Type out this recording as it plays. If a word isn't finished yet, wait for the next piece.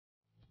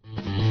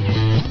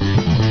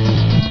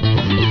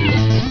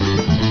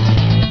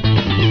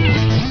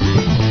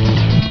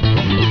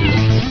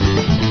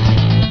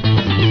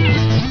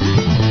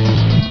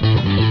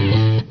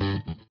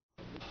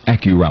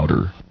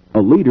Accu-Router. A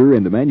leader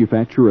in the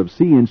manufacture of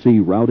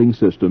CNC routing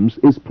systems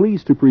is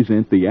pleased to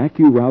present the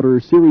Accu-Router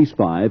Series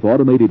 5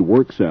 automated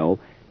work cell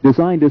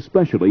designed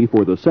especially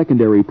for the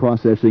secondary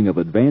processing of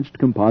advanced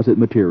composite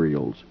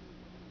materials.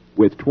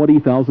 With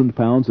 20,000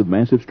 pounds of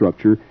massive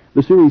structure,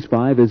 the Series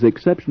 5 is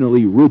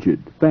exceptionally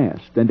rigid,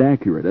 fast, and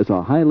accurate as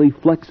a highly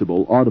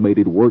flexible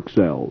automated work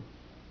cell.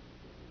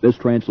 This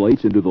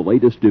translates into the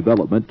latest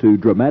development to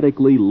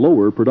dramatically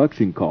lower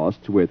production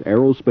costs with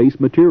aerospace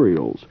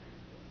materials.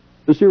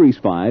 The Series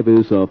 5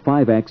 is a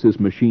 5-axis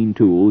machine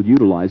tool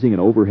utilizing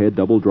an overhead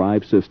double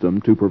drive system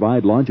to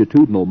provide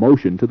longitudinal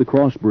motion to the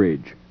cross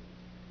bridge.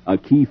 A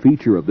key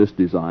feature of this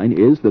design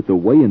is that the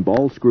weigh and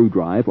ball screw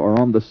drive are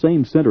on the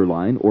same center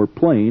line or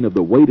plane of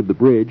the weight of the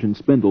bridge and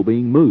spindle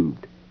being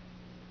moved.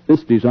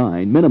 This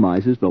design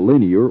minimizes the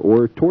linear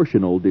or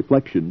torsional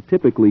deflection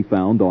typically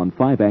found on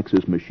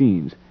 5-axis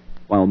machines,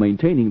 while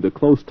maintaining the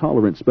close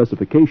tolerance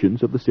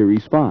specifications of the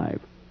Series 5.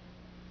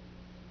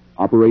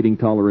 Operating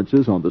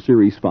tolerances on the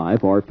Series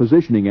 5 are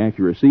positioning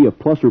accuracy of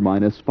plus or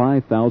minus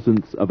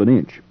 5/1000ths of an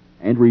inch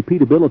and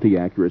repeatability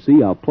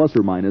accuracy of plus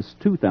or minus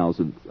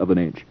 2/1000ths of an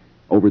inch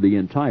over the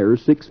entire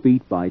 6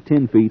 feet by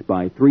 10 feet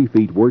by 3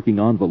 feet working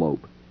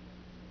envelope.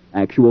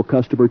 Actual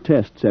customer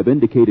tests have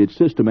indicated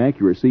system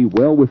accuracy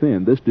well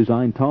within this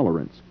design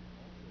tolerance.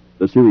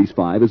 The Series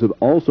 5 is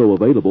also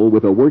available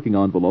with a working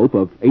envelope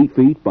of 8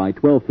 feet by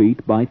 12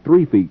 feet by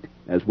 3 feet,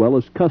 as well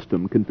as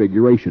custom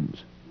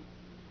configurations.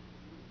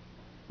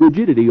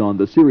 Rigidity on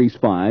the Series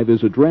 5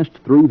 is addressed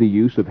through the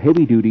use of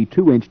heavy-duty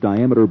 2-inch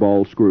diameter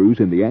ball screws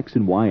in the X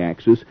and Y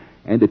axis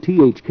and a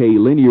THK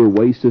linear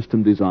weigh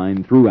system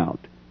design throughout.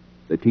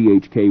 The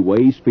THK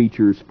weighs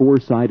features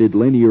 4-sided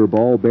linear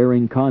ball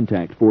bearing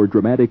contact for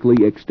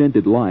dramatically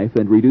extended life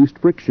and reduced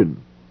friction.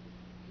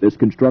 This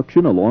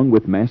construction, along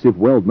with massive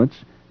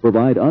weldments,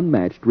 provide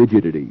unmatched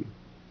rigidity.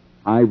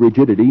 High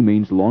rigidity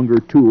means longer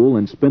tool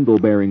and spindle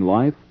bearing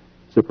life,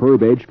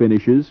 superb edge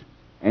finishes,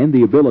 and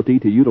the ability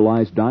to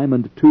utilize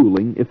diamond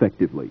tooling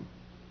effectively.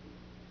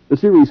 The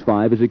Series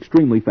 5 is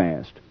extremely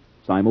fast.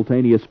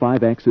 Simultaneous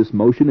 5-axis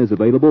motion is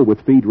available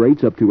with feed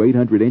rates up to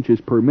 800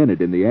 inches per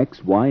minute in the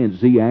X, Y, and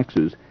Z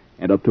axes,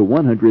 and up to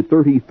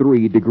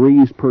 133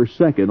 degrees per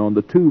second on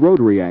the 2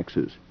 rotary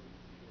axes.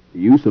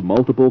 The use of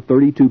multiple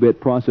 32-bit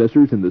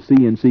processors in the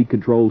CNC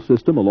control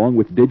system along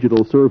with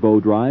digital servo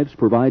drives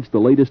provides the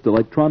latest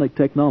electronic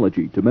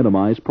technology to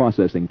minimize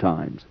processing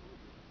times.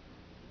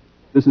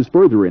 This is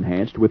further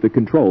enhanced with the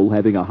control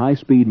having a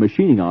high-speed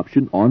machining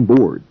option on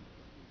board.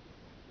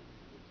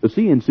 The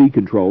CNC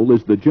control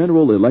is the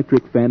General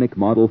Electric Fanuc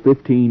Model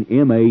 15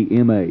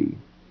 MA.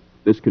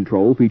 This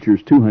control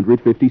features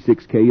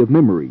 256K of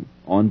memory,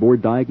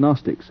 onboard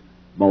diagnostics,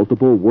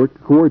 multiple work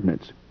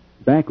coordinates,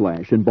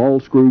 backlash and ball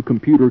screw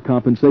computer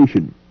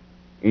compensation,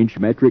 inch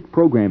metric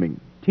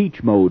programming,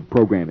 teach mode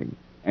programming,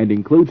 and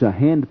includes a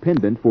hand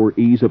pendant for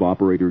ease of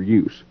operator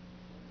use.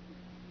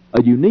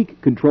 A unique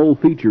control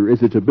feature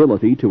is its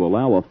ability to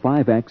allow a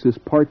 5-axis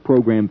part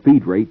program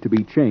feed rate to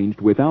be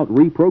changed without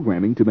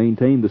reprogramming to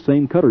maintain the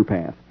same cutter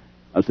path,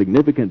 a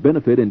significant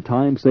benefit in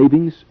time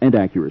savings and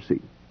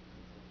accuracy.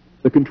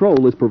 The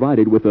control is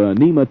provided with a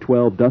NEMA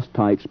 12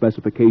 dust-tight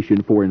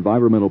specification for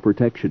environmental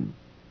protection.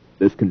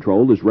 This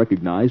control is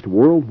recognized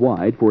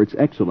worldwide for its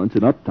excellence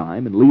in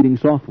uptime and leading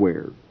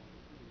software.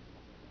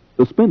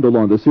 The spindle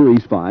on the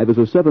Series 5 is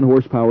a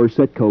 7-horsepower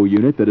Setco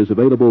unit that is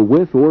available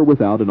with or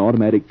without an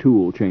automatic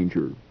tool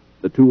changer.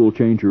 The tool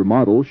changer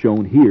model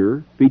shown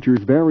here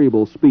features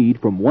variable speed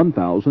from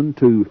 1,000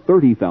 to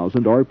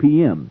 30,000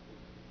 RPM,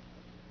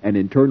 an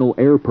internal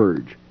air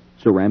purge,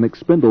 ceramic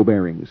spindle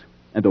bearings,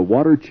 and a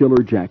water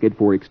chiller jacket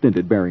for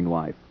extended bearing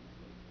life.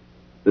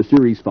 The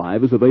Series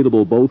 5 is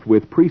available both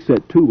with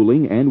preset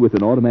tooling and with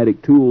an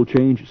automatic tool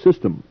change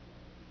system.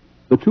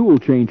 The tool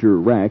changer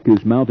rack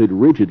is mounted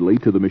rigidly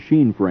to the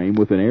machine frame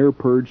with an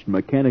air-purged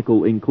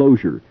mechanical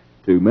enclosure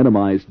to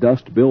minimize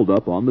dust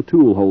buildup on the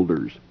tool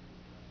holders.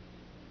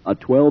 A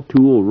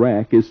 12-tool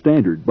rack is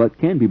standard but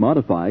can be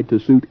modified to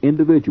suit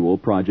individual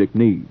project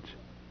needs.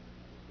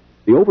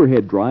 The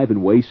overhead drive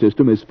and weigh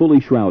system is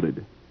fully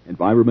shrouded.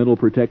 Environmental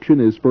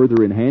protection is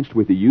further enhanced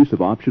with the use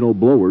of optional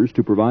blowers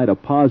to provide a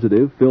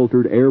positive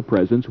filtered air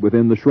presence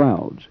within the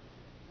shrouds.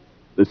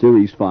 The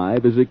Series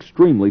 5 is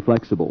extremely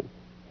flexible.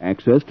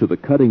 Access to the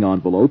cutting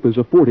envelope is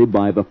afforded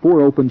by the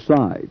 4 open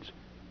sides.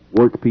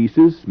 Work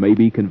pieces may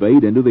be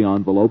conveyed into the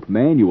envelope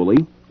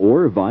manually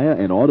or via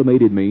an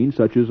automated means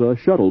such as a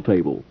shuttle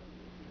table.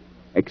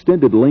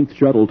 Extended length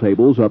shuttle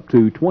tables up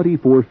to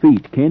 24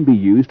 feet can be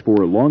used for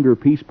longer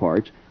piece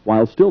parts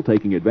while still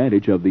taking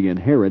advantage of the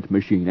inherent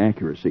machine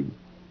accuracy.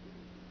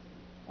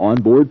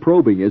 Onboard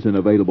probing is an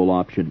available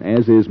option,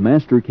 as is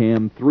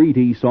Mastercam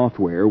 3D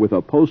software with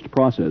a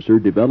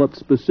post-processor developed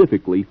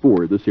specifically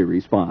for the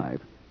Series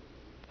 5.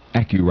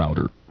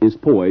 Accu-Router is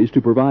poised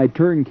to provide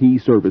turnkey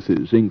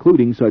services,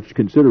 including such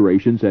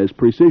considerations as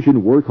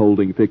precision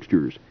work-holding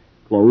fixtures,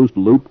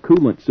 closed-loop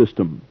coolant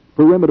system,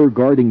 perimeter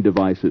guarding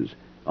devices,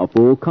 a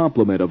full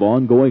complement of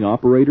ongoing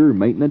operator,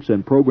 maintenance,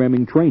 and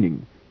programming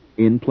training,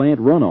 in-plant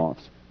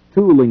runoffs,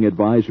 tooling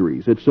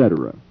advisories,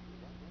 etc.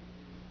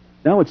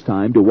 Now it's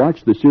time to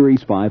watch the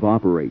Series 5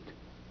 operate.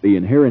 The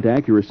inherent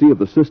accuracy of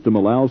the system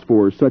allows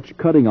for such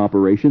cutting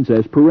operations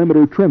as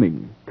perimeter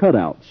trimming,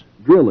 cutouts,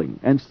 drilling,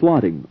 and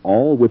slotting,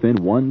 all within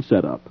one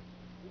setup.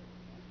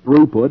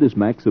 Throughput is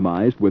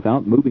maximized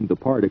without moving the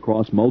part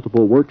across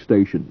multiple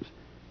workstations.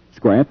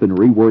 Scrap and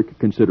rework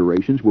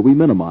considerations will be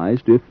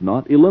minimized, if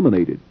not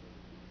eliminated.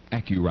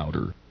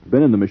 Accu-Router.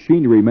 Been in the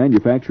machinery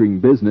manufacturing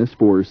business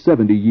for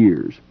 70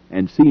 years,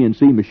 and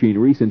CNC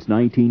machinery since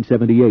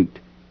 1978.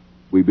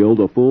 We build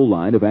a full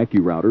line of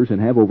Accu-Routers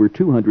and have over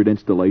 200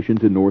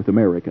 installations in North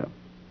America.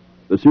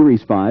 The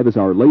Series 5 is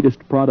our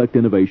latest product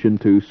innovation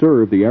to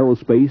serve the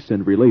aerospace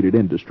and related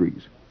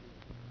industries.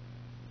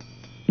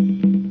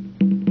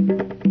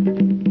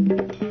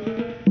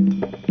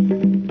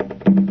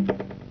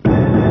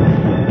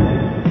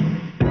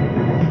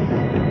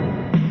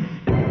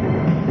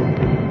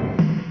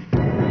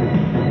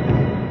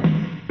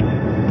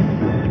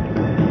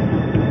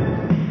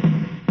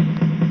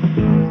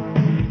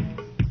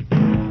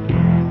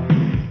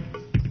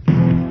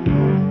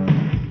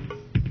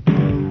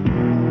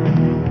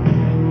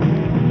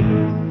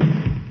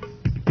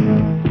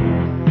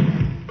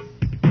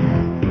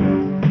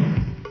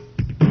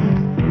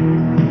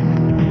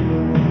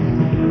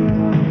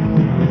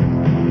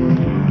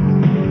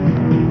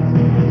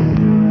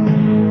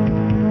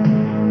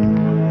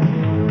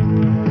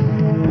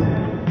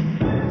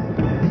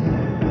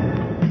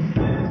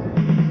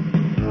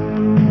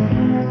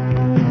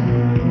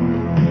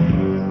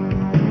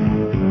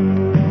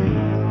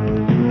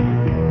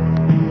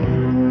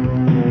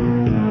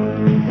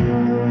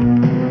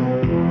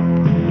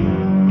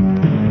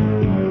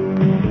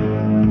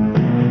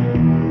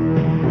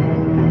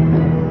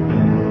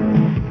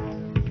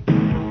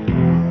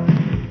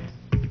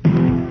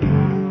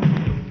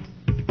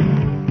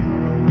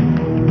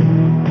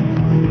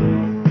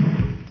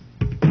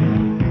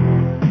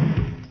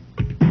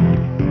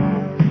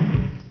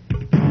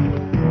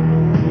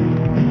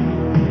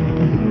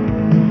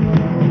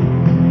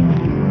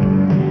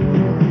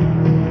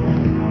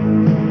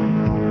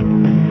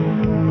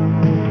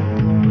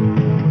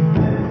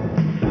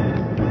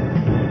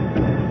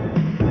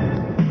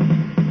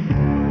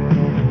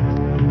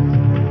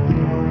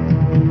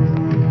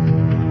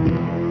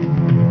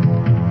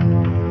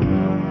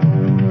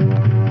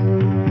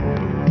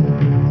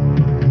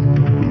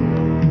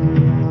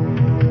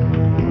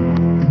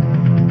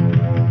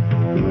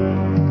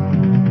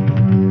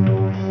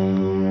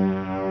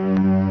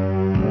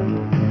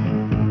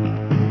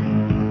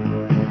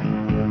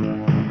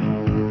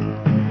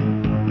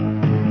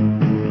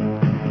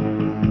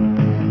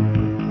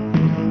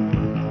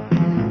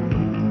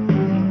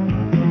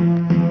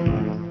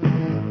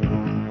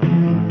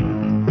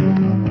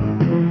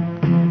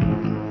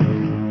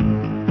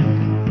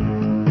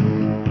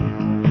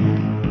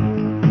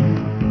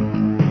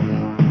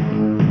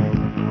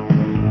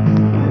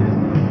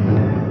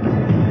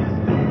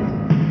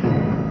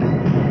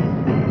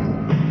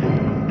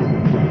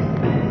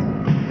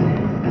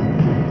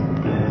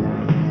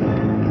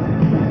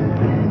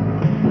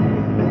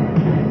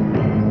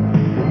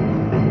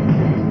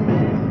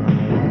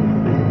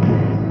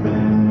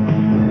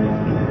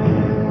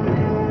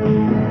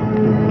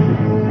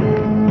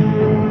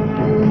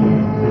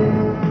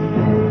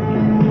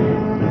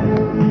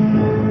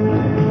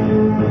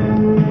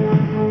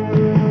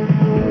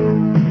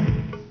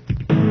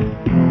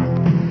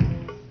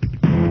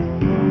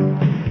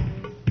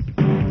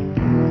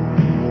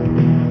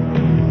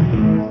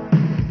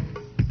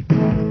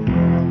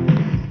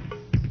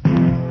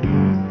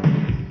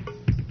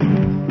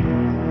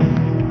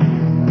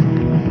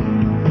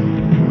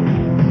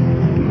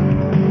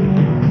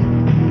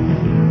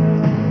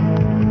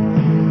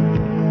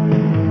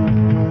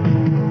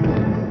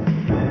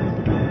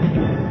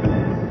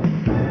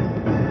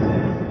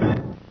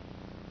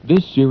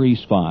 This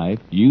Series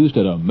 5, used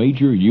at a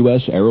major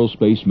U.S.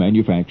 aerospace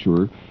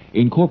manufacturer,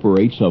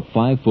 incorporates a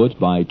 5-foot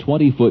by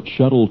 20-foot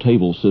shuttle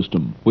table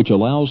system, which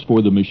allows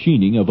for the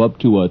machining of up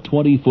to a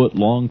 20-foot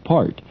long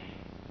part.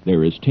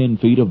 There is 10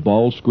 feet of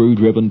ball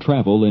screw-driven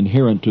travel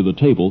inherent to the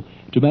table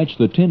to match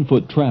the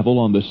 10-foot travel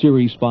on the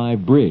Series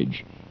 5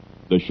 bridge.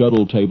 The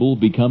shuttle table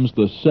becomes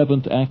the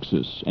 7th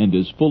axis and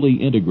is fully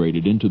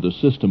integrated into the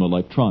system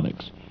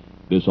electronics.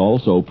 This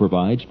also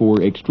provides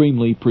for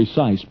extremely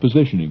precise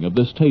positioning of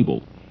this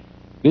table.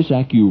 This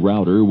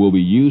Accu-Router will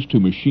be used to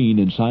machine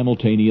in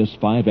simultaneous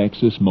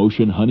 5-axis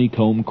motion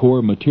honeycomb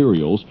core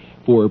materials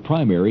for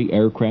primary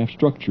aircraft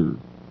structure.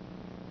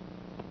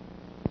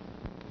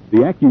 The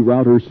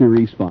Accu-Router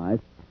Series 5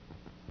 is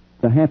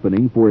a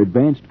happening for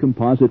advanced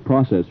composite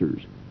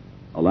processors.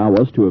 Allow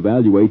us to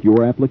evaluate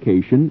your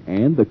application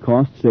and the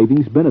cost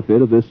savings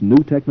benefit of this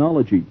new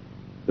technology.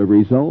 The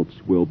results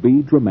will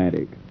be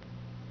dramatic.